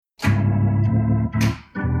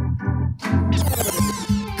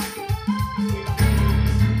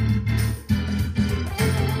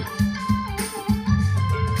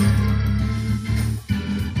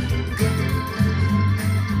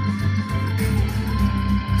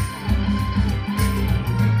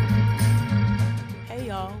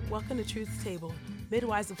welcome to Truth's Table,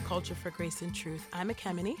 Midwives of Culture for Grace and Truth. I'm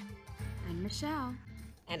Ekemini. I'm Michelle.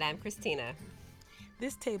 And I'm Christina.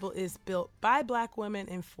 This table is built by Black women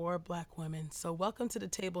and for Black women. So welcome to the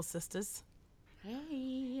table, sisters.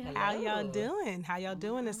 Hey. Hello. How y'all doing? How y'all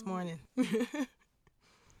doing this morning?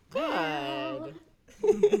 Good.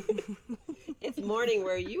 It's morning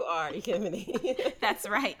where you are, Ekemini. That's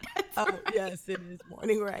right. Oh, yes, it is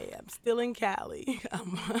morning where I am. Still in Cali. We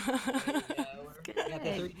got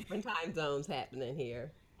the 3 different time zones happening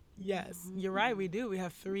here. Yes, you're right. We do. We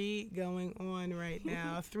have 3 going on right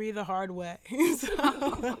now. 3 the hard way. So,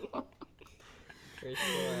 For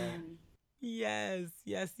sure. yes.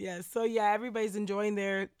 So yeah, everybody's enjoying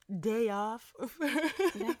their day off.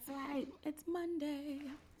 That's right. It's Monday.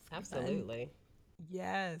 Absolutely.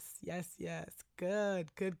 Yes. Good.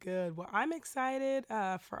 Well, I'm excited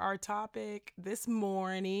for our topic this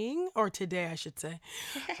morning, or today, I should say.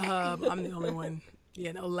 I'm the only one,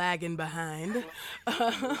 lagging behind.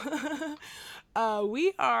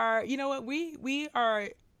 We are, we are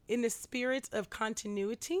in the spirit of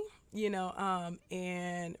continuity,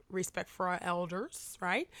 and respect for our elders,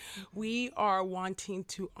 right? We are wanting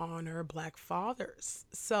to honor Black fathers.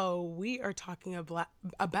 So we are talking about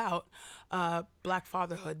Black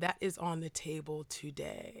fatherhood. That is on the table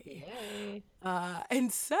today. Yay. And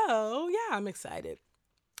so, yeah, I'm excited.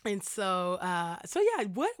 And so, yeah,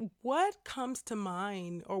 what comes to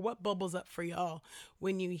mind or what bubbles up for y'all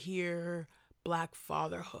when you hear Black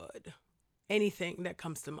fatherhood? Anything that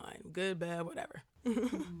comes to mind, good, bad, whatever.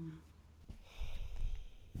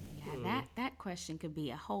 Yeah, that question could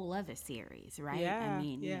be a whole other series, right? Yeah, I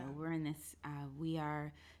mean, yeah. we're in this, we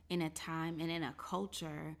are in a time and in a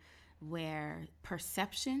culture where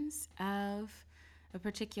perceptions of a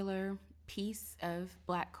particular piece of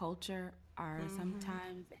Black culture are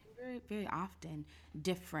sometimes, very, very often,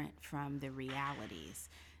 different from the realities.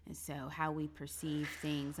 And so, how we perceive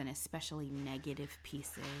things, and especially negative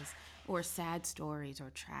pieces or sad stories or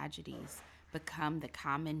tragedies, become the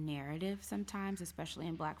common narrative sometimes, especially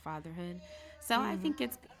in Black fatherhood. So, I think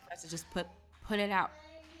it's good for us to just put it out,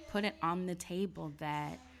 put it on the table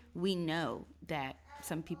that we know that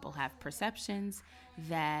some people have perceptions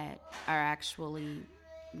that are actually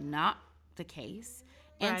not the case.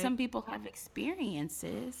 And Right. some people have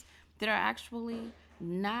experiences that are actually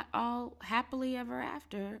not all happily ever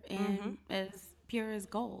after and as pure as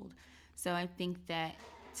gold. So I think that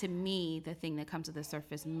to me, the thing that comes to the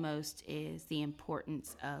surface most is the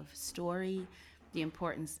importance of story, the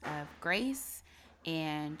importance of grace,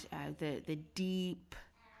 and the deep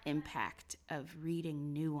impact of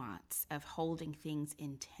reading nuance, of holding things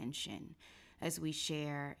in tension as we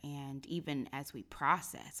share and even as we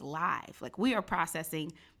process live. Like we are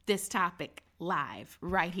processing this topic live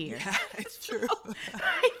right here. Yeah, it's true.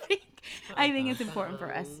 I think it's important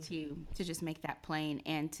for us to just make that plain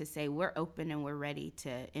and to say we're open and we're ready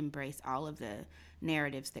to embrace all of the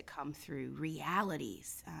narratives that come through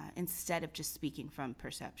realities instead of just speaking from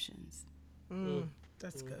perceptions.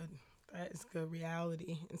 That's good. That is good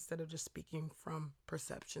reality instead of just speaking from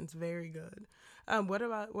perceptions. Very good. What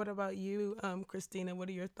about you, Christina? What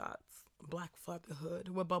are your thoughts? Black fatherhood.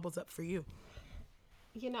 What bubbles up for you?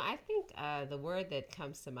 I think the word that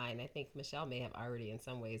comes to mind, I think Michelle may have already in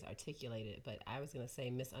some ways articulated it, but I was going to say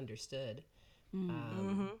misunderstood.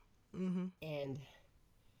 And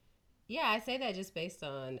yeah, I say that just based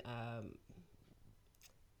on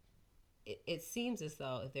it seems as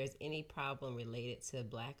though if there's any problem related to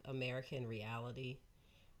Black American reality,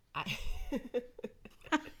 I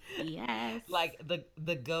Yes. like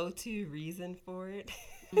the go-to reason for it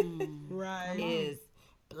Right. is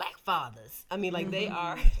Black fathers. I mean, like they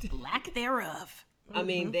are. Lack thereof. I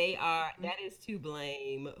mean, they are. That is to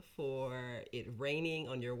blame for it raining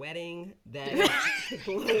on your wedding. That is to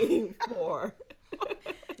blame for.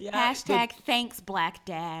 Yeah. Hashtag thanks, Black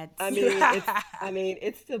dads.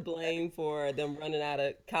 It's to blame for them running out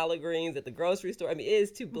of collard greens at the grocery store. I mean, it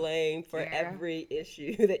is to blame for every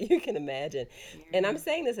issue that you can imagine. And I'm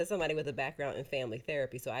saying this as somebody with a background in family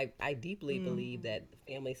therapy. So I deeply believe that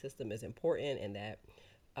the family system is important and that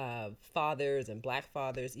fathers and Black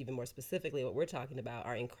fathers, even more specifically, what we're talking about,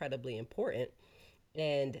 are incredibly important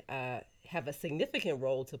and have a significant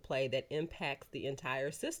role to play that impacts the entire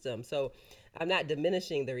system. So I'm not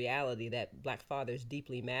diminishing the reality that Black fathers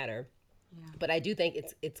deeply matter, but I do think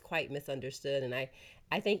it's quite misunderstood. And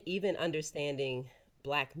I think even understanding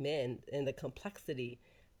Black men and the complexity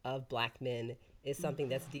of Black men is something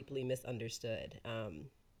that's deeply misunderstood.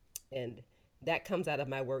 And that comes out of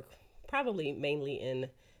my work, probably mainly in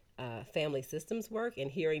family systems work and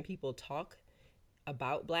hearing people talk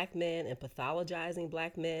about Black men and pathologizing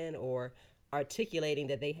Black men or articulating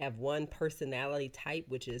that they have one personality type,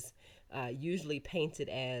 which is usually painted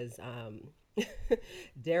as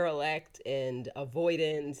derelict and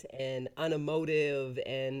avoidant and unemotive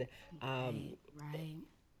and Right.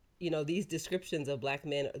 these descriptions of black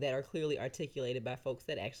men that are clearly articulated by folks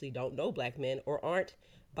that actually don't know black men or aren't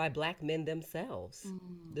by black men themselves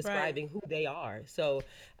Right. describing who they are. So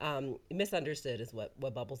misunderstood is what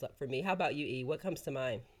bubbles up for me. How about you, E? What comes to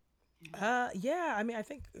mind? Yeah, I mean, I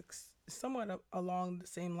think it's somewhat along the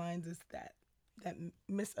same lines as that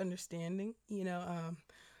misunderstanding,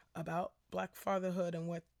 about Black fatherhood and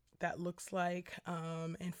what that looks like.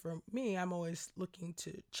 And for me, I'm always looking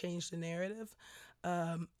to change the narrative,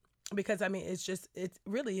 um, because I mean, it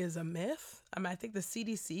really is a myth. I mean, I think the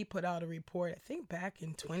CDC put out a report, I think back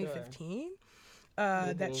in For sure. 2015,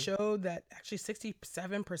 that Hmm. showed that actually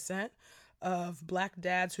 67% of black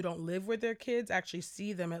dads who don't live with their kids actually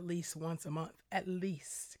see them at least once a month, at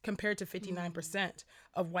least, compared to 59%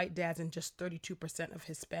 of white dads and just 32% of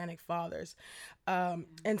Hispanic fathers.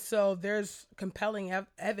 And so there's compelling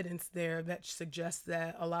evidence there that suggests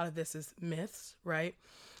that a lot of this is myths, right?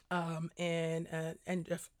 And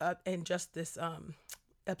just this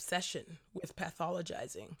obsession with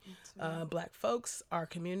pathologizing That's right. black folks, our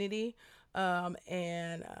community,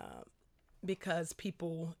 and because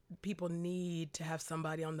people need to have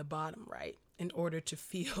somebody on the bottom, right, in order to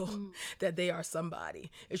feel that they are somebody.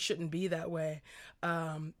 It shouldn't be that way,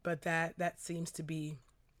 but that seems to be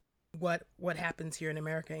what happens here in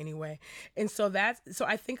America anyway. And so I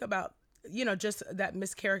think about just that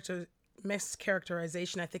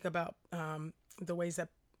mischaracterization. I think about the ways that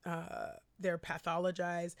they're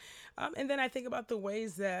pathologized, and then I think about the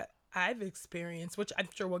ways that I've experienced, which I'm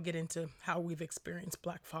sure we'll get into how we've experienced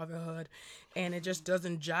Black fatherhood, and it just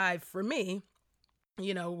doesn't jive for me,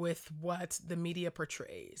 with what the media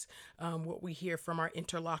portrays, what we hear from our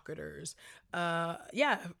interlocutors,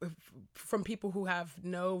 yeah, from people who have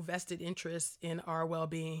no vested interest in our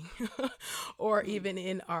well-being, or even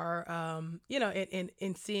in our,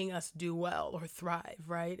 in seeing us do well or thrive.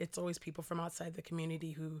 Right? It's always people from outside the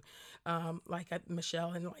community who, like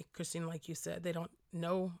Michelle and like Christine, like you said, they don't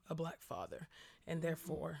know a black father, and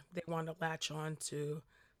therefore they want to latch on to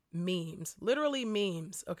memes, literally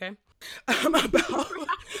memes, okay, about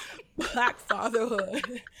black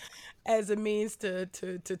fatherhood as a means to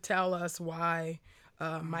tell us why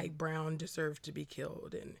Mike Brown deserved to be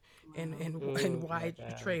killed, and Oh my why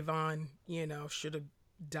God. Trayvon, should have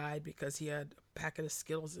died because he had a packet of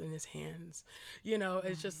Skittles in his hands.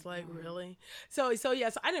 It's just like, really. So yeah.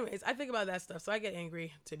 So anyways, I think about that stuff. So I get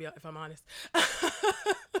angry, if I'm honest,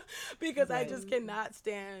 because I Right. just cannot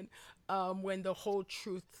stand when the whole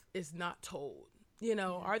truth is not told.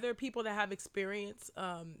 Are there people that have experienced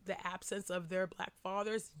the absence of their black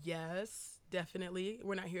fathers? Yes, definitely.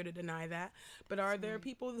 We're not here to deny that. But are there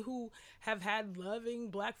people who have had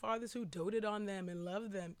loving black fathers who doted on them and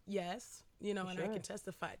loved them? Yes, For and I can sure.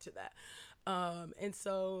 testify to that. And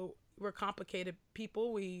so we're complicated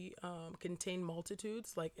people. We contain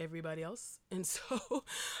multitudes like everybody else. And so,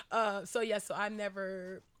 so I'm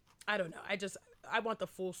never, I don't know. I want the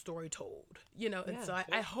full story told, and Yeah, so I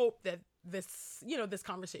sure. hope that this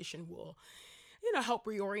conversation will, help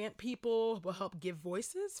reorient people, will help give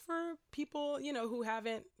voices for people, who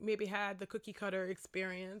haven't maybe had the cookie cutter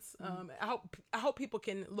experience. I hope people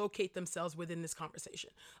can locate themselves within this conversation.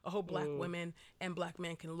 I hope black Mm. women and black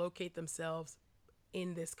men can locate themselves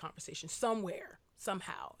in this conversation somewhere,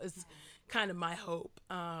 somehow, is kind of my hope.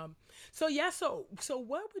 So yeah, so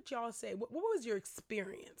what would y'all say, what was your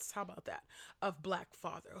experience, how about that, of black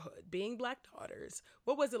fatherhood, being black daughters?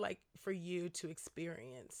 What was it like for you to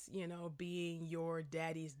experience, being your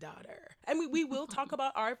daddy's daughter? And we will talk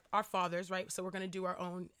about our fathers, right? So we're going to do our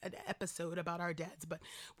own episode about our dads, but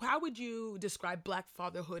how would you describe black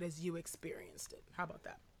fatherhood as you experienced it? How about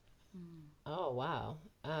that? Oh wow.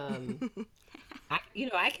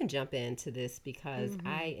 I can jump into this because Mm-hmm.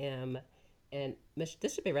 I am, and this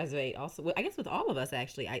should be resonate also. I guess with all of us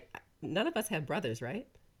actually. None of us have brothers, right?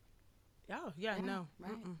 Oh yeah, Yeah, no.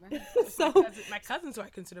 right, Mm-mm. right. It's So my cousins who I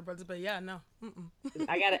consider brothers, but yeah, no. Mm-mm.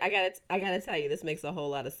 I gotta tell you, this makes a whole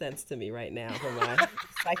lot of sense to me right now from my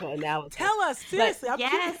psychoanalysis. Tell us But seriously. I'm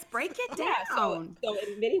curious. Yes, break it yeah, so down. so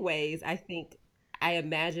in many ways, I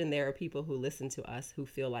imagine there are people who listen to us who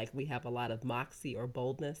feel like we have a lot of moxie or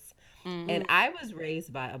boldness. And Mm-hmm. I was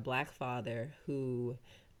raised by a black father who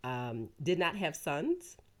did not have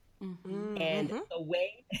sons, Mm-hmm. and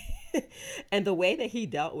Mm-hmm. the way that he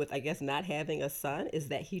dealt with, I guess, not having a son is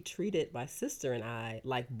that he treated my sister and I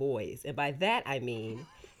like boys. And by that I mean,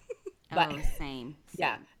 but Oh, same,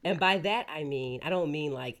 yeah, same. and Yeah. by that I mean, I don't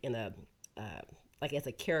mean like in a uh, like as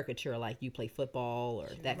a caricature, like you play football or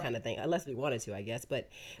that kind of thing, unless we wanted to, I guess. But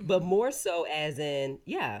more so as in,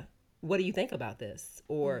 yeah, what do you think about this?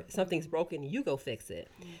 Or something's broken, you go fix it.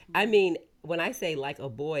 I mean, when I say like a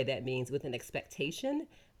boy, that means with an expectation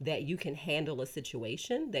that you can handle a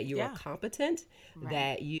situation, that you are Yeah. competent,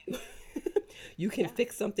 that you you can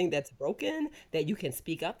fix something that's broken, that you can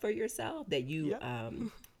speak up for yourself, that you Yep.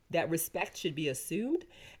 that respect should be assumed.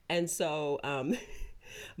 And so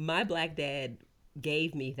my black dad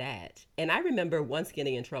gave me that. And I remember once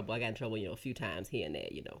getting in trouble. I got in trouble, a few times here and there,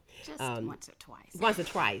 Just once or twice. once or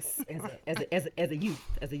twice as a youth.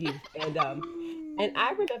 And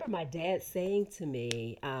I remember my dad saying to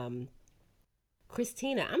me,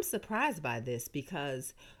 Christina, I'm surprised by this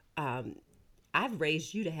because I've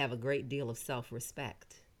raised you to have a great deal of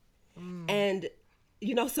self-respect. And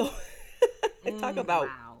so talk about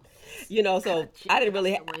Wow. so I didn't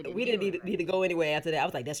really That's the way to we do didn't it, need to go anywhere after that. I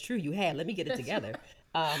was like, that's true, you had. Let me get it together.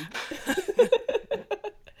 Um,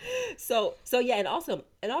 so yeah, and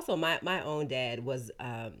also my own dad was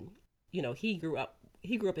he grew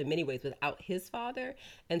up in many ways without his father,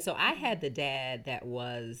 and so I had the dad that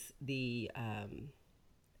was the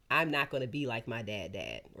I'm not going to be like my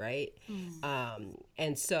dad, right?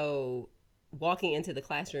 And so walking into the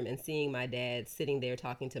classroom and seeing my dad sitting there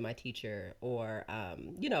talking to my teacher, or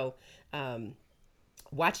um,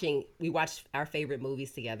 we watched our favorite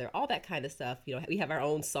movies together, all that kind of stuff. We have our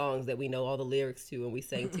own songs that we know all the lyrics to, and we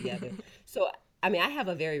sang together. So I mean, I have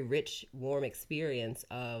a very rich, warm experience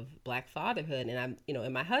of Black fatherhood, and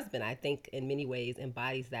and my husband, I think, in many ways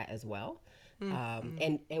embodies that as well.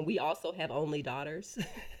 And we also have only daughters.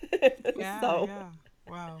 Yeah, so yeah.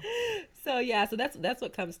 Wow. so yeah, so that's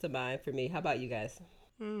what comes to mind for me. How about you guys?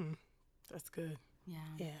 That's good. Yeah.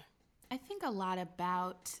 Yeah. I think a lot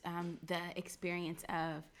about the experience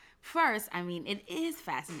of, first, I mean, it is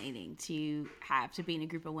fascinating to be in a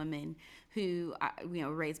group of women who are,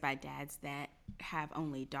 raised by dads that have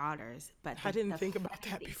only daughters. But I didn't think about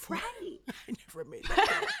that before. Right. I never made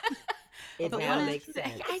that. It But now one of makes the-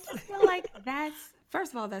 sense. I just feel like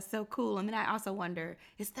first of all, that's so cool. And then I also wonder,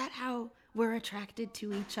 is that how we're attracted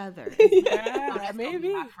to each other? Yeah, That's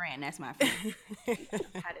maybe. my friend. That's my friend.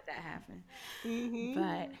 How did that happen?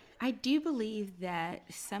 But I do believe that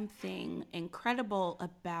something incredible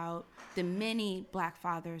about the many Black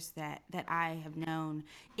fathers that I have known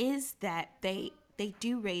is that they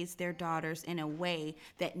do raise their daughters in a way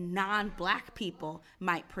that non-Black people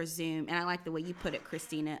might presume. And I like the way you put it,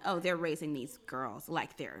 Christina. Oh, they're raising these girls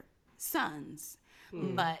like they're sons.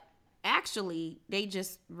 But actually, they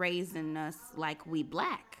just raising us like we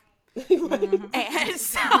Black. And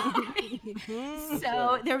so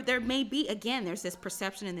there may be, again, there's this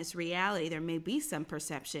perception and this reality. There may be some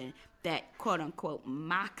perception that quote unquote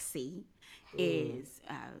moxie is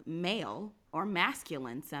male or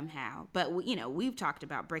masculine somehow. But we've talked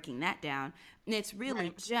about breaking that down, and it's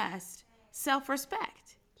really just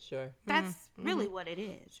self-respect. Sure. That's really what it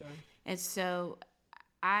is. Sure. And so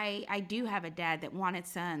I do have a dad that wanted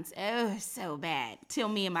sons, so bad, till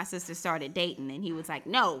me and my sister started dating, and he was like,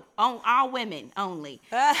 no, all women only.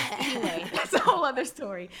 Anyway, that's a whole other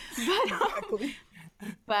story.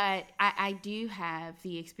 But I do have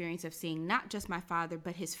the experience of seeing not just my father,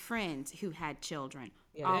 but his friends who had children,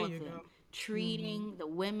 all of There you them, go. treating the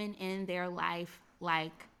women in their life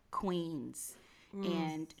like queens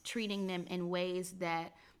and treating them in ways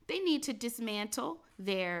that they need to dismantle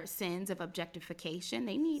their sins of objectification.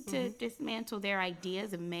 They need to dismantle their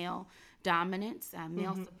ideas of male dominance,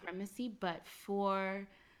 male supremacy. But for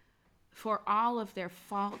all of their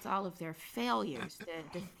faults, all of their failures,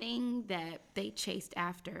 the thing that they chased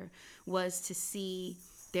after was to see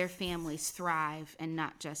their families thrive and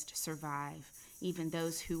not just survive. Even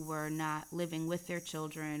those who were not living with their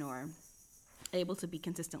children or able to be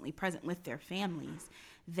consistently present with their families,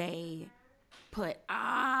 they put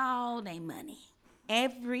all their money,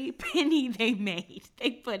 every penny they made,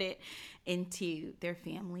 they put it into their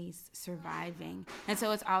families surviving. And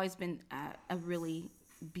so it's always been a really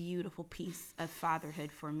beautiful piece of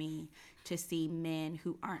fatherhood for me to see men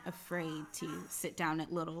who aren't afraid to sit down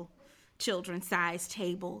at little children-sized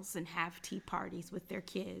tables and have tea parties with their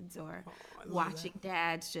kids, or watching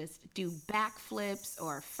dads just do backflips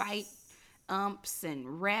or fight umps and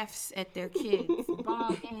refs at their kids'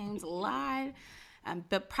 ball games live.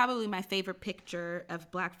 But probably my favorite picture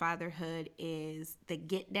of Black fatherhood is the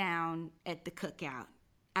get down at the cookout.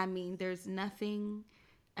 I mean, there's nothing.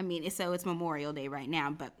 I mean, it's Memorial Day right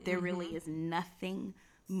now, but there really is nothing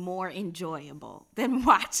more enjoyable than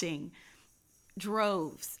watching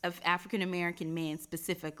droves of African American men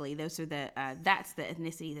specifically. Those are that's the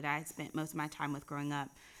ethnicity that I spent most of my time with growing up.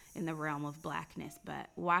 in the realm of Blackness, but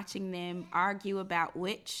watching them argue about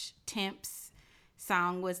which Temp's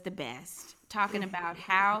song was the best, talking about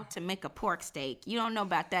how to make a pork steak. You don't know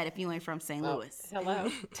about that if you ain't from St. Louis. Hello.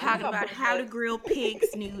 Talking about how to grill pig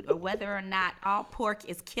snoot or whether or not all pork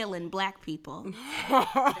is killing Black people.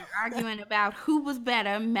 They're arguing about who was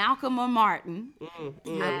better, Malcolm or Martin.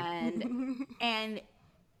 And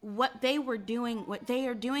what they are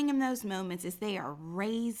doing in those moments is they are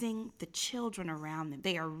raising the children around them.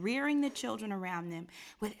 They are rearing the children around them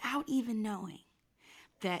without even knowing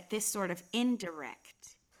that this sort of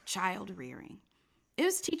indirect child rearing, it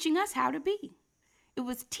was teaching us how to be. It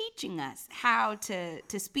was teaching us how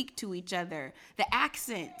to speak to each other, the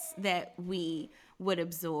accents that we would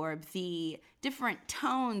absorb, the different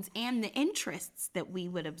tones and the interests that we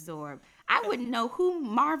would absorb. I wouldn't know who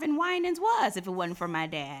Marvin Winans was if it wasn't for my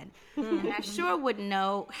dad. And I sure wouldn't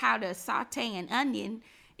know how to saute an onion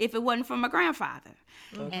if it wasn't for my grandfather.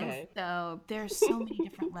 Okay. And so there's so many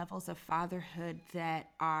different levels of fatherhood that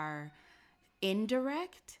are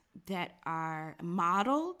indirect, that are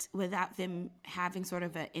modeled without them having sort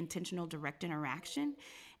of an intentional direct interaction.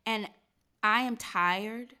 And I am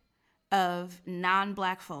tired of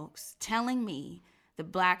non-Black folks telling me the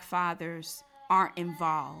Black fathers aren't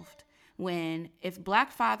involved, when if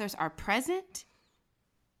Black fathers are present,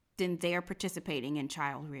 then they are participating in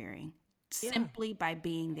child rearing. Simply by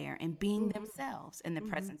being there and being themselves in the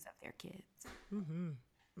presence of their kids.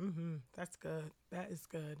 That's good. That is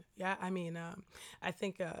good. Yeah, I mean, I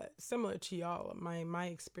think similar to y'all, my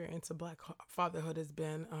experience of Black fatherhood has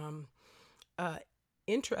been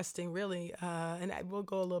interesting, really. And I will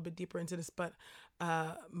go a little bit deeper into this, but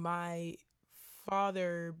my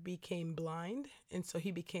father became blind, and so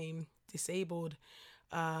he became disabled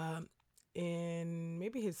in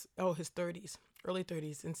maybe his 30s. Early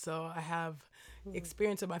 30s. And so I have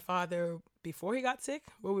experience of my father before he got sick,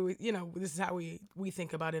 where we, this is how we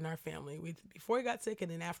think about it in our family. Before he got sick and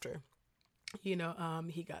then after, he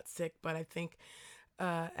got sick. But I think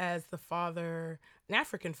as the father, an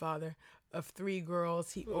African father of 3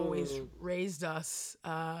 girls, he always raised us.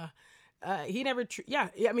 He never,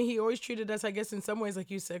 he always treated us, I guess, in some ways, like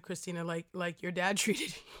you said, Christina, like your dad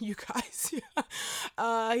treated you guys.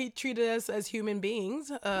 He treated us as human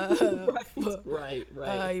beings. Right.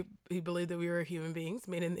 He believed that we were human beings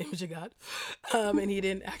made in the image of God. And he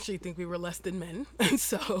didn't actually think we were less than men. And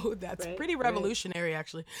so that's pretty revolutionary,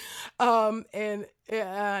 actually. And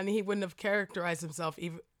he wouldn't have characterized himself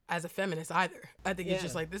even as a feminist either. I think he's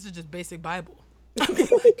just like, this is just basic Bible. I mean,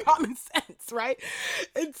 like common sense, right?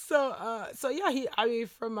 And so,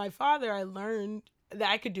 from my father, I learned that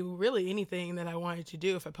I could do really anything that I wanted to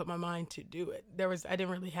do if I put my mind to do it. I didn't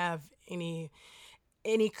really have any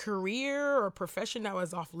career or profession that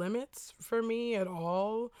was off limits for me at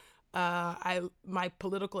all. My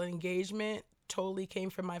political engagement totally came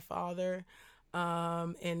from my father,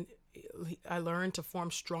 and I learned to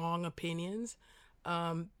form strong opinions.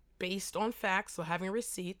 Based on facts, so having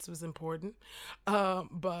receipts was important.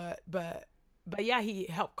 But yeah, he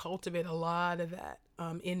helped cultivate a lot of that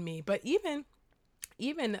in me. But even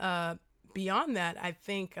beyond that, I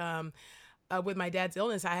think with my dad's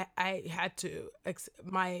illness, I had to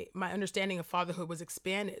my understanding of fatherhood was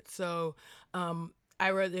expanded. So I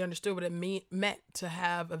really understood what it meant to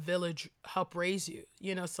have a village help raise you.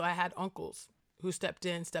 So I had uncles who stepped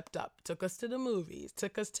up, took us to the movies,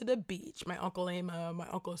 took us to the beach. My Uncle Ema, my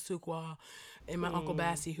Uncle Sukwa, and my Uncle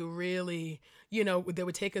Bassie, who really, they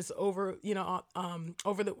would take us over,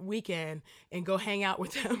 over the weekend and go hang out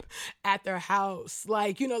with them at their house.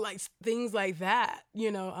 Like things like that,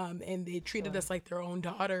 and they treated us like their own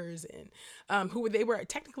daughters, and they were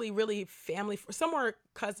technically really family. Some are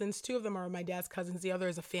cousins. 2 of them are my dad's cousins. The other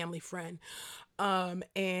is a family friend.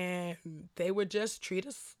 And they would just treat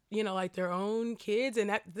us, like their own kids.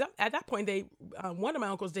 And at that point, one of my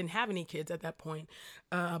uncles didn't have any kids at that point.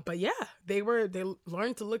 But yeah, they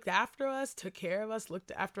learned to look after us, took care of us,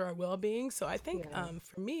 looked after our well-being. So I think,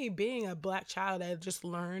 for me, being a Black child, I just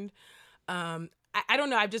learned, I don't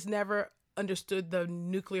know, I've just never understood the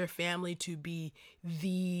nuclear family to be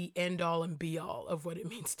the end all and be all of what it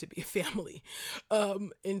means to be a family.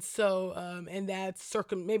 And so, and that's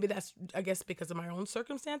maybe that's, I guess, because of my own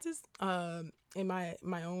circumstances, in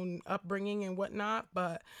my own upbringing and whatnot.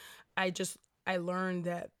 But I learned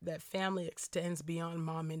that family extends beyond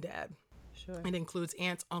mom and dad. Sure. It includes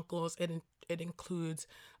aunts, uncles. It includes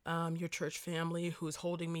your church family who's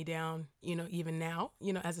holding me down, even now,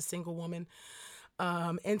 as a single woman.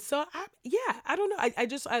 And so I don't know.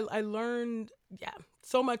 I learned,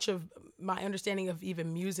 so much of my understanding of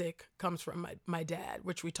even music comes from my dad,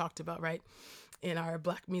 which we talked about, right? in our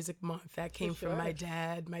Black Music Month. That came from my sure.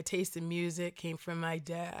 dad. My taste in music came from my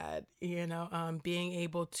dad. Being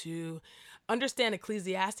able to understand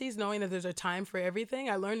Ecclesiastes, knowing that there's a time for everything.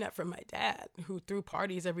 I learned that from my dad, who threw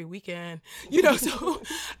parties every weekend. So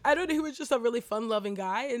I don't know. He was just a really fun-loving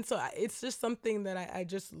guy, and so it's just something that I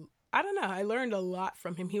don't know. I learned a lot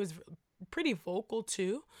from him. He was pretty vocal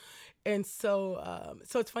too, and so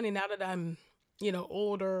it's funny now that I'm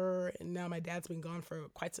older, and now my dad's been gone for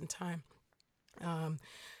quite some time.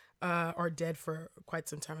 Or dead for quite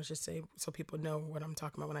some time, I should say, so people know what I'm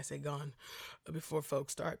talking about when I say gone, before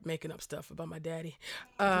folks start making up stuff about my daddy.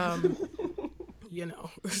 So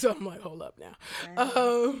I'm like, hold up now.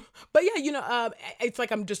 But yeah, it's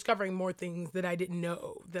like I'm discovering more things that I didn't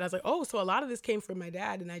know, that I was like, oh, so a lot of this came from my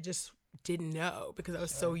dad, and I just didn't know because I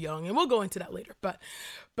was so young, and we'll go into that later. But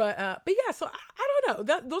yeah, so I don't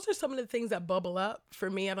know. Those are some of the things that bubble up for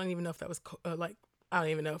me. I don't even know if that was I don't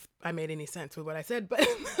even know if I made any sense with what I said, but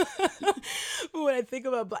when I think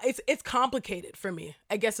about it's complicated for me,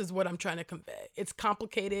 I guess, is what I'm trying to convey. It's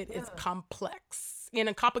complicated. Yeah. It's complex.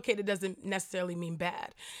 Complicated doesn't necessarily mean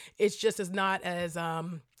bad. It's just as not as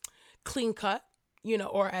clean cut,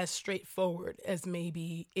 or as straightforward as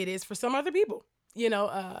maybe it is for some other people.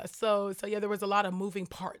 So yeah, there was a lot of moving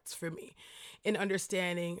parts for me in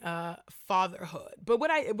understanding fatherhood. But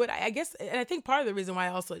what I guess, and I think part of the reason why I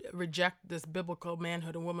also reject this biblical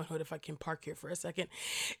manhood and womanhood, if I can park here for a second,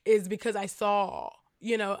 is because I saw,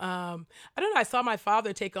 I don't know, I saw my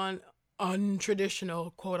father take on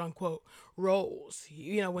untraditional, quote unquote, roles.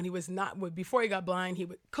 When he was before he got blind, he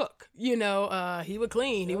would cook, he would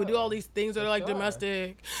clean, he would do all these things that are like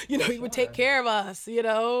domestic, he would take care of us,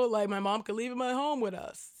 like my mom could leave him at home with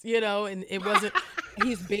us, and it wasn't,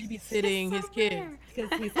 he's babysitting his kids.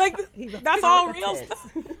 Like, that's all real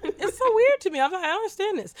stuff. It's so weird to me. I'm like, I don't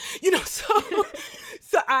understand this,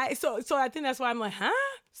 so I think that's why I'm like, huh?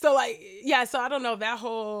 So like, yeah, so I don't know, that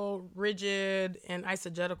whole rigid and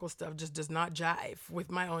eisegetical stuff just does not jive with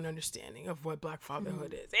my own understanding of what Black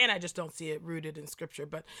fatherhood is. And I just don't see it rooted in scripture,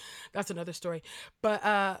 but that's another story. But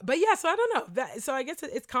yeah, so I don't know. So I guess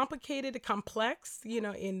it's complicated, complex,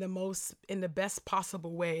 in the best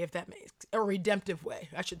possible way, if that makes a redemptive way,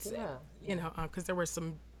 I should say. Yeah. Because there were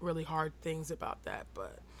some really hard things about that,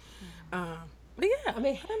 but yeah,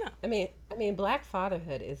 I mean, Black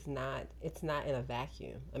fatherhood is not. It's not in a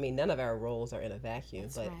vacuum. I mean, none of our roles are in a vacuum.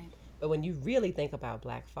 That's but right. but when you really think about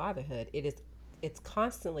Black fatherhood, it's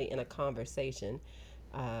constantly in a conversation,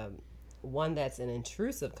 one that's an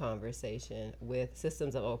intrusive conversation with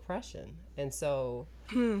systems of oppression. And so,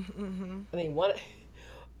 I mean,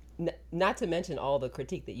 not to mention all the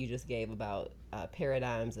critique that you just gave about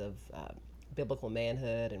paradigms of biblical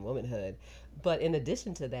manhood and womanhood, but in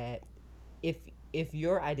addition to that, if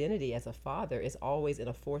your identity as a father is always in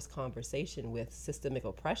a forced conversation with systemic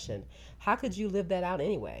oppression, how could you live that out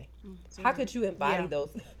anyway? How could you embody those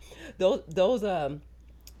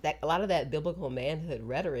that a lot of that biblical manhood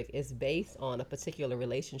rhetoric is based on a particular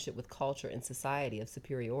relationship with culture and society of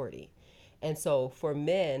superiority. And so for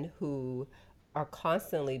men who are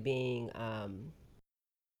constantly being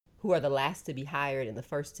who are the last to be hired and the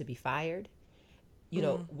first to be fired,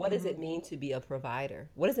 what does it mean to be a provider?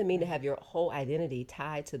 What does it mean to have your whole identity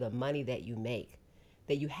tied to the money that you make?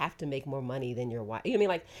 That you have to make more money than your wife. You know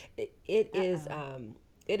what I mean? Like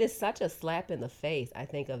it is such a slap in the face, I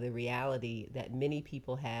think, of the reality that many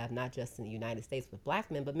people have, not just in the United States with Black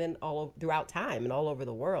men, but men throughout time and all over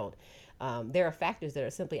the world. There are factors that are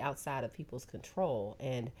simply outside of people's control.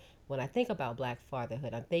 And when I think about Black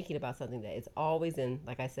fatherhood, I'm thinking about something that is always in,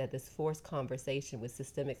 like I said, this forced conversation with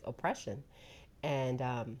systemic oppression. And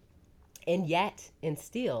yet, and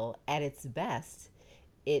still, at its best,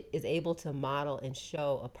 it is able to model and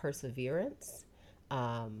show a perseverance,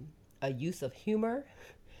 a use of humor,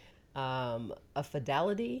 a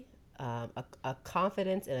fidelity, a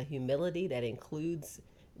confidence and a humility that includes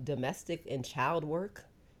domestic and child work,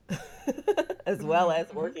 as well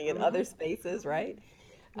as working in other spaces, right?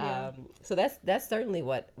 Yeah. So that's certainly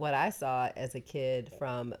what I saw as a kid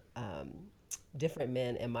from different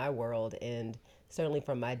men in my world, and certainly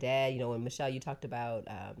from my dad. When Michelle, you talked about,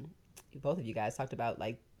 both of you guys talked about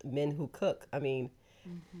like men who cook. I mean,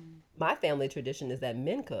 my family tradition is that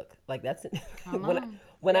men cook. Like that's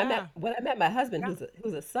when I met my husband,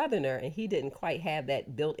 who's a Southerner, and he didn't quite have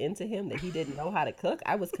that built into him, that he didn't know how to cook.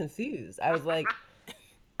 I was confused. I was like,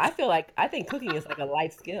 I think cooking is like a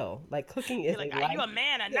life skill. Like cooking is like, are you a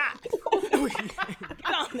man or not? Get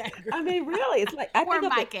on that grill. I mean, really, it's like Where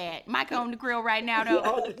Mike at? Mike on the grill right now,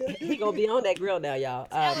 though. He gonna be on that grill now, y'all.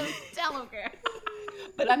 Tell him, girl.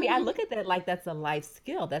 But I mean, I look at that like that's a life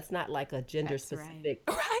skill. That's not like a gender specific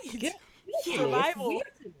right. skill. me. It's Survival.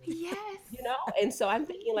 weird to me. Yes. You know? And so I'm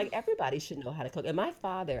thinking like everybody should know how to cook. And my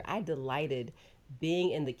father, I delighted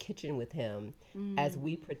being in the kitchen with him as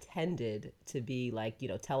we pretended to be like,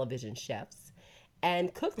 television chefs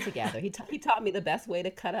and cook together. He taught me the best way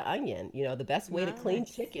to cut an onion, the best way to clean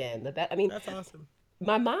Nice. chicken, the best. I mean, That's awesome.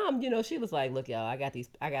 my mom, she was like, "Look, y'all, I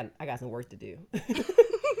got some work to do.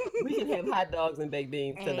 We can have hot dogs and baked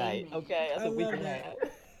beans tonight, Amen. okay? That's I what we love can that. have."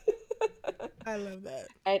 I love that.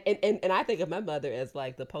 And I think of my mother as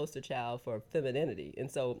like the poster child for femininity.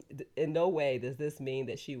 And so, in no way does this mean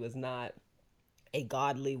that she was not a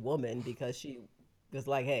godly woman because she was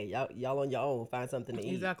like, "Hey, y'all on your own, find something to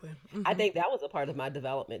eat." Exactly. I think that was a part of my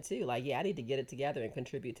development too. Like, yeah, I need to get it together and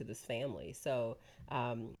contribute to this family. So,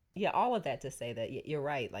 yeah, all of that to say that you're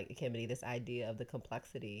right, like Kimberly, this idea of the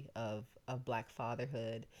complexity of Black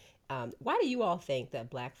fatherhood. Why do you all think that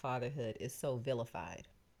Black fatherhood is so vilified?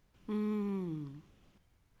 Mm.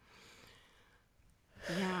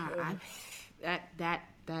 Yeah,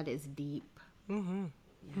 that is deep. Mm-hmm.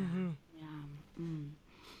 Yeah, yeah,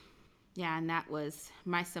 yeah. And that was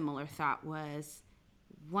my similar thought was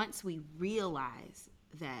once we realize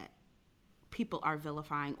that people are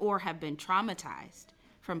vilifying or have been traumatized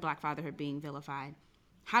from Black fatherhood being vilified,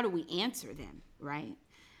 how do we answer them? Right?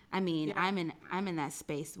 I mean, Yeah. I'm in that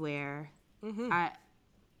space where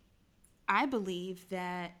I believe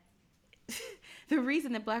that the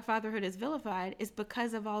reason that Black fatherhood is vilified is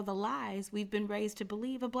because of all the lies we've been raised to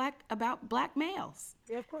believe about Black males.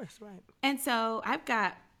 Yeah, of course, right. And so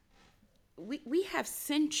we have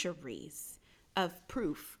centuries of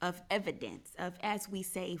proof, of evidence, of, as we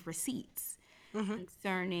say, receipts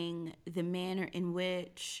concerning the manner in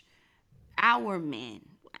which our men,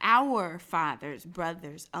 our fathers,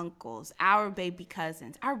 brothers, uncles, our baby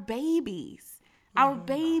cousins, our babies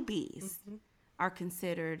are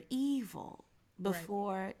considered evil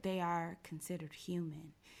before they are considered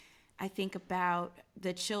human. I think about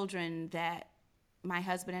the children that my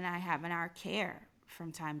husband and I have in our care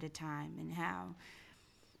from time to time, and how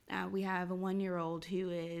we have a 1-year-old who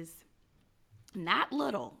is not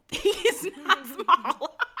little. He is not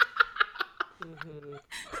small.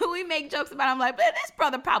 We make jokes about him like, but this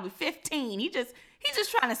brother probably 15. He's just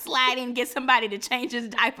trying to slide in and get somebody to change his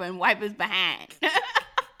diaper and wipe his behind.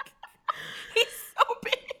 He's so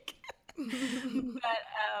big.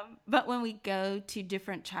 But when we go to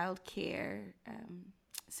different child care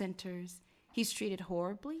centers, he's treated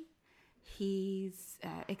horribly. He's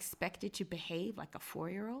expected to behave like a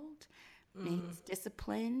 4-year-old. And he's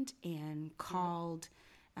disciplined and called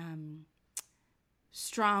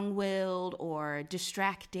strong-willed or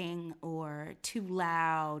distracting or too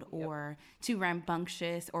loud or too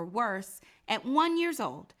rambunctious, or worse. At 1 year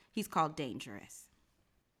old, he's called dangerous.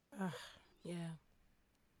 Yeah.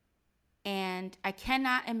 And I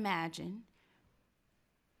cannot imagine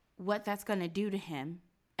what that's going to do to him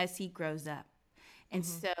as he grows up. And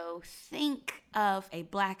so think of a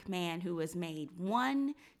Black man who has made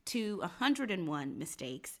 1 to 101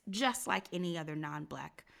 mistakes, just like any other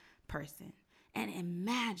non-Black person. And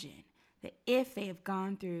imagine that if they have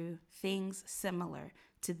gone through things similar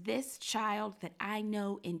to this child that I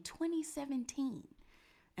know in 2017,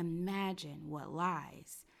 imagine what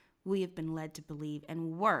lies we have been led to believe,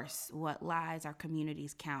 and worse, what lies our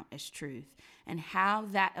communities count as truth, and how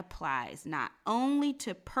that applies not only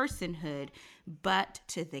to personhood, but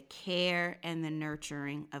to the care and the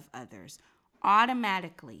nurturing of others.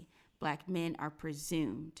 Automatically, Black men are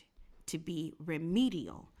presumed to be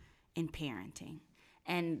remedial in parenting.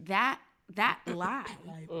 And that lie,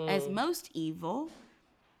 as most evil,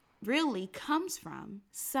 really comes from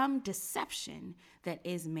some deception that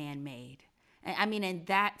is man-made. I mean, and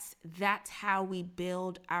that's how we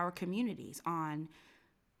build our communities, on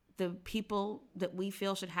the people that we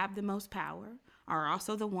feel should have the most power are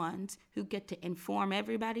also the ones who get to inform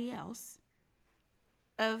everybody else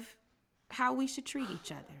of how we should treat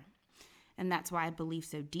each other. And that's why I believe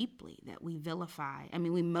so deeply that we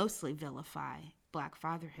mostly vilify Black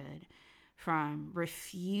fatherhood from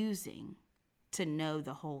refusing to know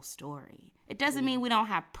the whole story. It doesn't mean we don't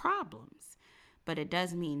have problems, but it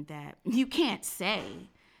does mean that you can't say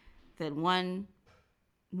that one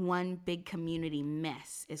big community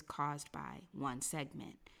mess is caused by one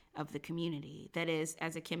segment of the community. That is,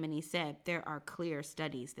 as Ekemini said, there are clear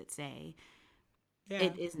studies that say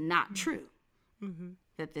it is not true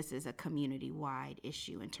that this is a community-wide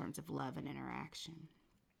issue in terms of love and interaction.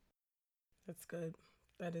 That's good.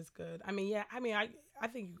 That is good. I mean, I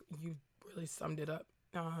think you really summed it up.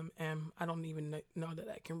 And I don't even know that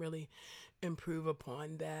I can really improve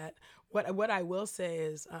upon that. What I will say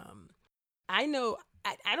is, I know.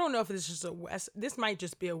 I don't know if this is just a West. This might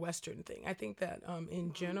just be a Western thing. I think that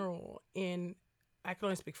in general, in I can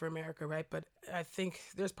only speak for America, right? But I think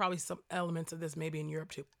there's probably some elements of this maybe in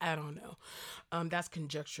Europe too. I don't know. That's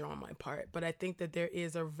conjecture on my part, but I think that there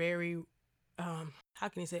is a very how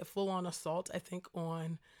can you say it, full on assault. I think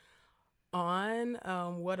on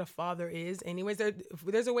what a father is. Anyways,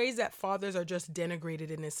 there's a ways that fathers are just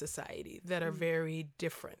denigrated in this society that are very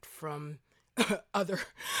different from other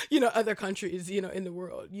other countries in the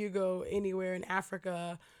world. You go anywhere in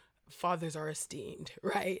Africa, fathers are esteemed,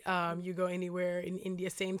 right? You go anywhere in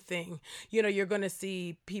India, same thing. You're going to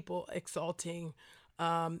see people exalting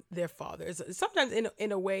their fathers, sometimes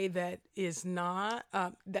in a way that is not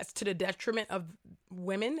that's to the detriment of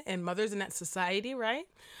women and mothers in that society, right?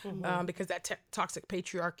 Because that toxic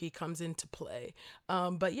patriarchy comes into play.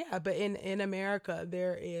 But in America,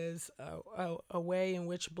 there is a way in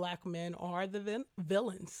which black men are the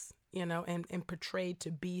villains, and portrayed to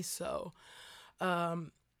be so. And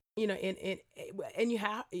you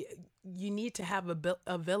need to have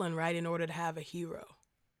a villain, right, in order to have a hero,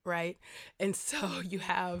 right? And so you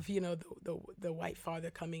have the white father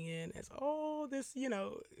coming in as, oh, this,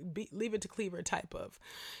 leave it to Cleaver type of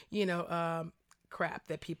crap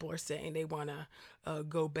that people are saying they want to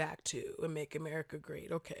go back to and make America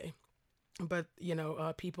great. Okay, but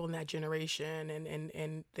people in that generation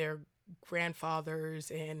and their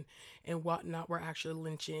grandfathers and whatnot were actually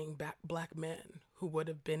lynching black men who would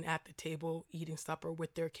have been at the table eating supper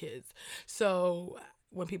with their kids. So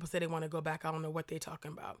when people say they want to go back, I don't know what they're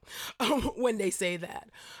talking about when they say that.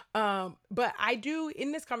 But I do,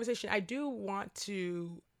 in this conversation, I do want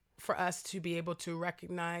for us to be able to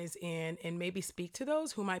recognize and maybe speak to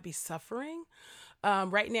those who might be suffering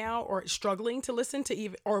right now, or struggling to listen to,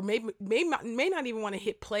 even, or may not even want to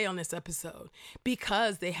hit play on this episode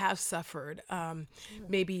because they have suffered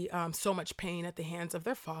maybe so much pain at the hands of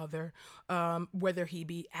their father, whether he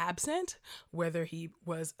be absent, whether he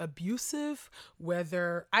was abusive,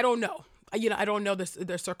 whether, I don't know. I don't know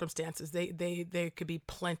their circumstances. They could be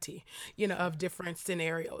plenty, of different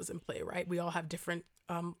scenarios in play, right? We all have different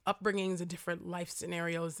upbringings and different life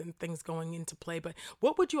scenarios and things going into play. But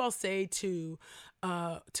what would you all say to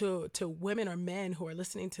women or men who are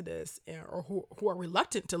listening to this, or who are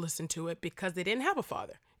reluctant to listen to it because they didn't have a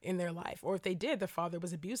father in their life, or if they did, their father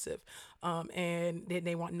was abusive, and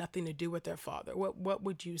they want nothing to do with their father? What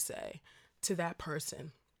would you say to that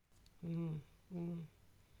person? I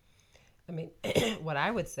mean, what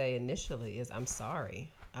I would say initially is I'm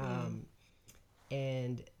sorry,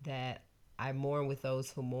 and that I mourn with those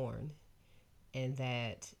who mourn, and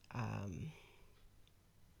that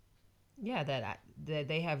that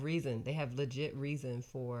they have reason, they have legit reason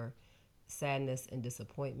for sadness and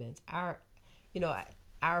disappointment. Our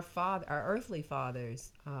earthly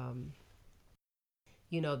fathers,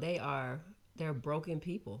 they're broken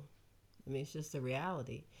people. I mean, it's just a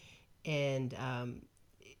reality, and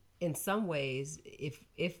in some ways,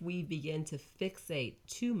 if we begin to fixate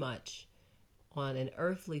too much on an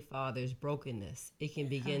earthly father's brokenness, it can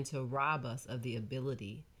begin to rob us of the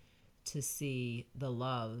ability to see the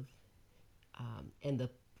love, and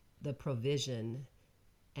the provision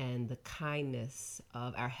and the kindness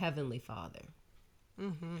of our heavenly Father.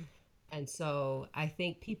 And so I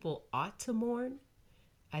think people ought to mourn.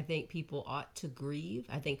 I think people ought to grieve.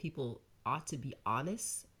 I think people ought to be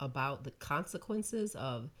honest about the consequences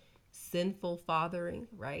of sinful fathering,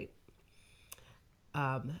 right?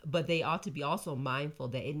 But they ought to be also mindful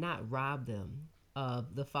that it not rob them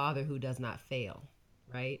of the Father who does not fail,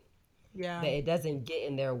 right? Yeah. That it doesn't get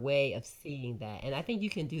in their way of seeing that. And I think you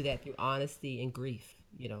can do that through honesty and grief.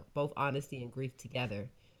 Both honesty and grief together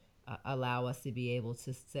allow us to be able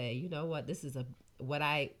to say, you know what, this is what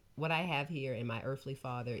I have here in my earthly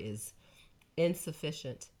father is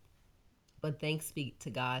insufficient. But thanks be to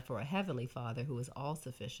God for a heavenly Father who is all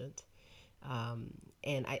sufficient.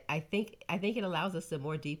 And I think it allows us to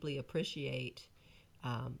more deeply appreciate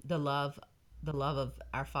the love of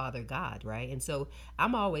our Father God, right? And so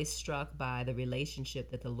I'm always struck by the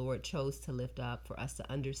relationship that the Lord chose to lift up for us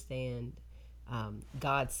to understand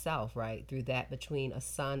God's self, right? Through that between a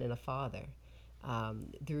son and a father,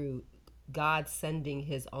 through God sending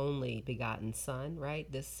his only begotten son,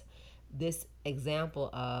 right? This example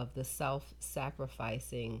of the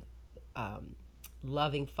self-sacrificing,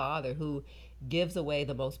 loving father who gives away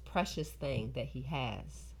the most precious thing that he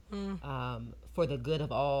has, for the good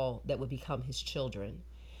of all that would become his children.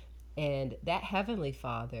 And that heavenly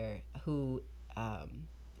father who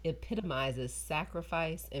epitomizes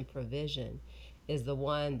sacrifice and provision is the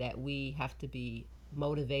one that we have to be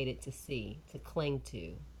motivated to see, to cling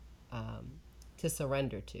to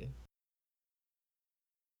surrender to.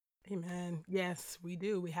 Amen. Yes, we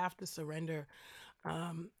do. We have to surrender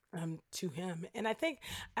to Him. And I think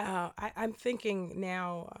I'm thinking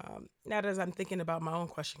now, now as I'm thinking about my own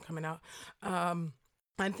question coming out, um,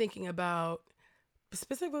 I'm thinking about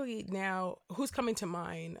specifically now who's coming to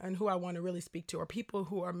mind and who I want to really speak to are people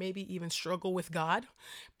who are maybe even struggle with God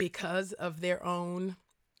because of their own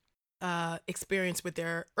experience with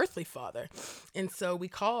their earthly father. And so we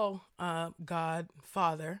call God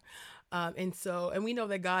Father. And we know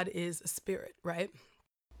that God is a spirit, right?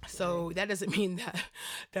 Right. So that doesn't mean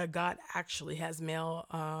that God actually has male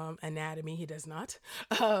anatomy. He does not.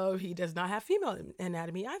 He does not have female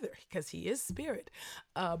anatomy either, because he is spirit.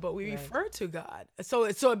 But we Right. refer to God. So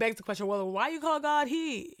it begs the question: well, why you call God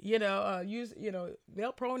He? Use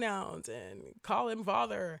male pronouns and call him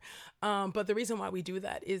Father. But the reason why we do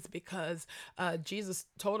that is because Jesus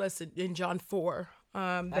told us in John 4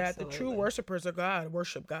 that the true Absolutely. worshipers of God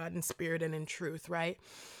worship God in spirit and in truth, right?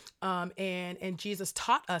 And Jesus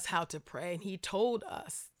taught us how to pray, and He told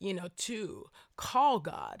us, to call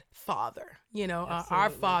God Father, our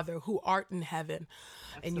Absolutely. Father who art in heaven,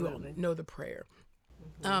 and you all Absolutely. know the prayer.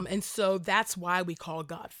 Hmm. And so that's why we call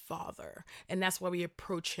God Father. And that's why we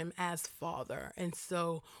approach Him as Father. And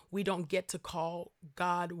so we don't get to call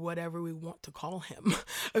God whatever we want to call Him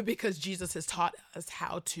because Jesus has taught us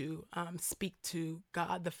how to speak to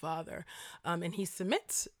God the Father. And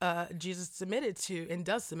Jesus submitted to and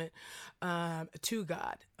does submit to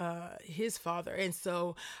God, His Father. And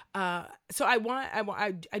so I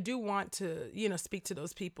do want to, speak to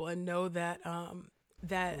those people and know that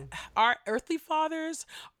our earthly fathers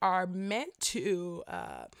are meant to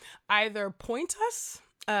either point us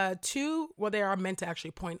they are meant to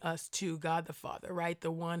actually point us to God the Father, right?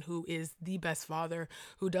 The one who is the best Father,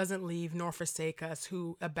 who doesn't leave nor forsake us,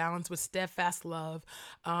 who abounds with steadfast love,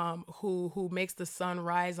 who makes the sun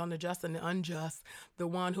rise on the just and the unjust, the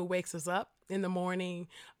one who wakes us up in the morning,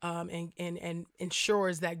 and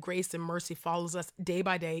ensures that grace and mercy follows us day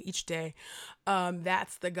by day, each day.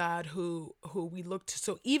 That's the God who we look to.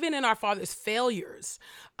 So even in our Father's failures,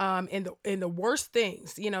 in the worst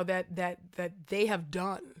things, that they have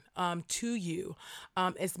done to you,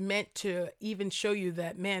 is meant to even show you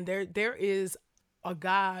that, man, there is a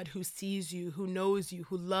God who sees you, who knows you,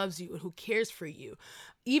 who loves you, and who cares for you,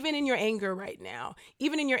 even in your anger right now,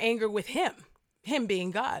 even in your anger with him being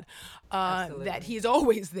God, that Absolutely. He's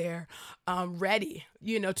always there, ready,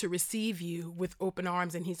 to receive you with open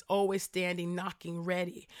arms, and He's always standing, knocking,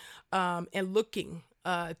 ready, and looking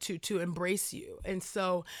to embrace you. And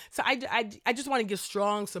so I just want to give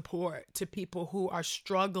strong support to people who are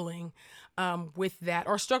struggling with that,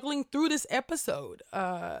 or struggling through this episode,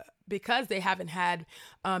 because they haven't had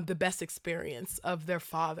the best experience of their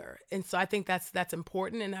father. And so I think that's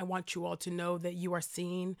important, and I want you all to know that you are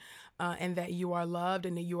seen, and that you are loved,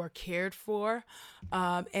 and that you are cared for,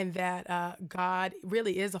 and that God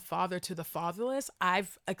really is a father to the fatherless.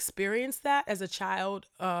 I've experienced that as a child,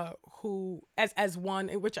 who as one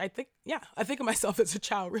in which I think of myself as a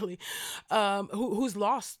child, really, who's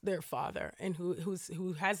lost their father, and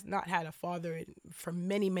who has not had a father for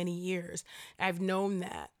many years. I've known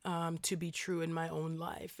that to be true in my own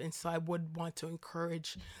life, and so I would want to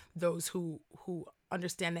encourage those who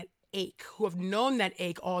understand that ache, who have known that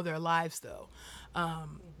ache all their lives, though.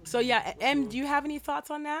 So yeah, Em, Hmm. do you have any thoughts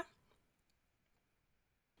on that?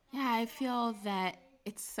 Yeah, I feel that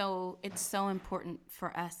it's so important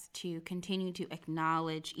for us to continue to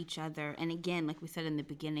acknowledge each other, and again, like we said in the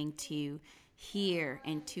beginning, to hear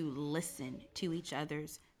and to listen to each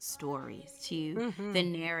other's stories, to the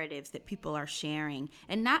Mm-hmm. narratives that people are sharing.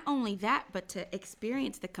 And not only that, but to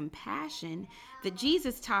experience the compassion that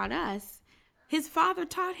Jesus taught us, his father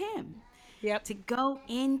taught him, Yep. to go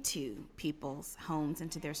into people's homes,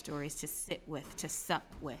 into their stories, to sit with, to sup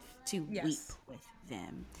with, to weep Yes. with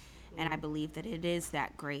them. And I believe that it is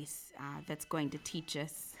that grace that's going to teach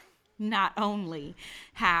us not only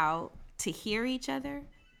how to hear each other,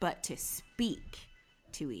 but to speak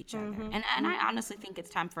to each other. Mm-hmm. And I honestly think it's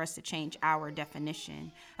time for us to change our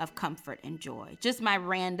definition of comfort and joy. Just my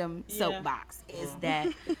random Yeah. soapbox is that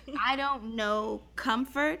I don't know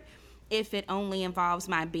comfort if it only involves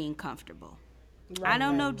my being comfortable. I Right. don't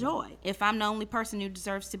Right. know joy if I'm the only person who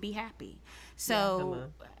deserves to be happy. Yeah. Come So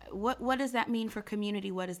on. what does that mean for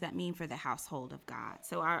community? What does that mean for the household of God?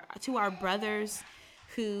 So our to our brothers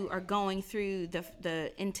who are going through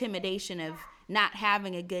the intimidation of not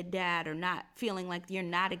having a good dad or not feeling like you're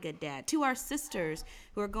not a good dad, to our sisters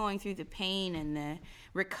who are going through the pain and the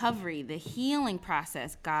recovery, the healing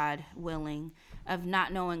process, God willing, of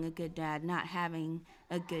not knowing a good dad, not having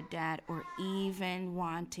a good dad, or even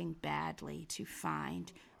wanting badly to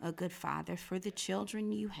find a good father for the children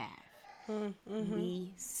you have.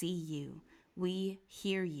 We see you, we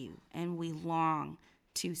hear you, and we long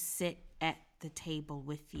to sit at the table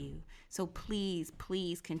with you. So please,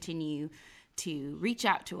 please continue to reach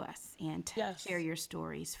out to us and share your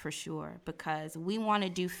stories for sure, because we want to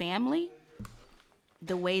do family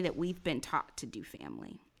the way that we've been taught to do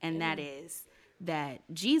family. And that is that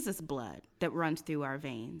Jesus' blood that runs through our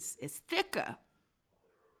veins is thicker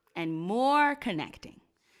and more connecting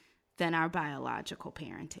than our biological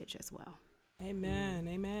parentage as well. Amen,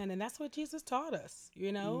 amen. And that's what Jesus taught us.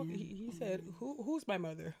 He said, who's my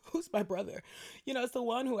mother? Who's my brother? It's the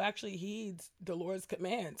one who actually heeds the Lord's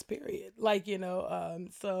commands, period.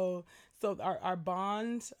 So our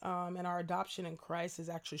bond and our adoption in Christ is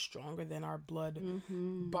actually stronger than our blood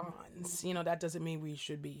bonds. That doesn't mean we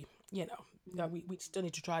should be, we still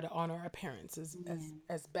need to try to honor our parents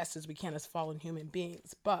as best as we can as fallen human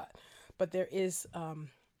beings. But there is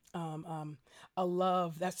a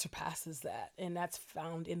love that surpasses that, and that's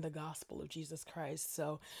found in the gospel of Jesus Christ.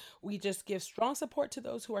 So we just give strong support to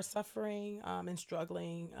those who are suffering and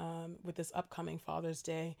struggling with this upcoming Father's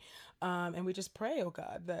Day, and we just pray, oh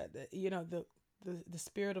God, that the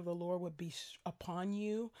Spirit of the Lord would be upon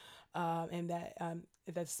you, and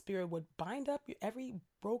that Spirit would bind up every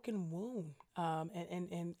broken wound,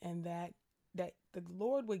 and that the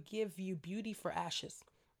Lord would give you beauty for ashes.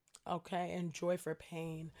 Okay, and joy for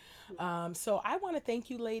pain. So I want to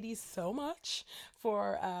thank you, ladies, so much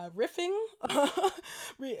for riffing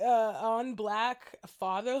on Black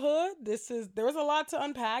fatherhood. There was a lot to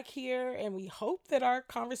unpack here, and we hope that our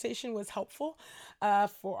conversation was helpful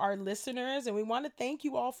for our listeners. And we want to thank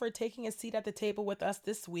you all for taking a seat at the table with us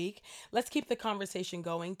this week. Let's keep the conversation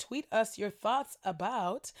going. Tweet us your thoughts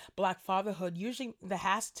about Black fatherhood using the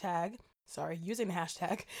hashtag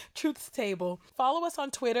Truths Table. Follow us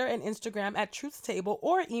on Twitter and Instagram at Truths Table,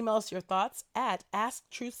 or email us your thoughts at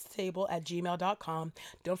asktruthstable@gmail.com.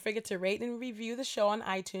 Don't forget to rate and review the show on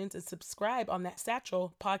iTunes and subscribe on that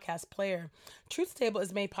Satchel podcast player. Truths Table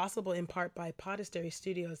is made possible in part by Podastery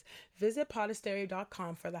Studios. Visit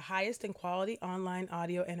podastery.com for the highest in quality online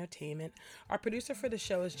audio entertainment. Our producer for the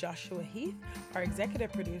show is Joshua Heath. Our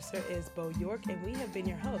executive producer is Bo York, and we have been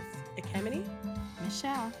your hosts, Ekemini,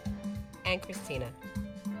 Michelle, and Christina.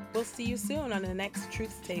 We'll see you soon on the next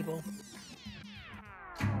Truths Table.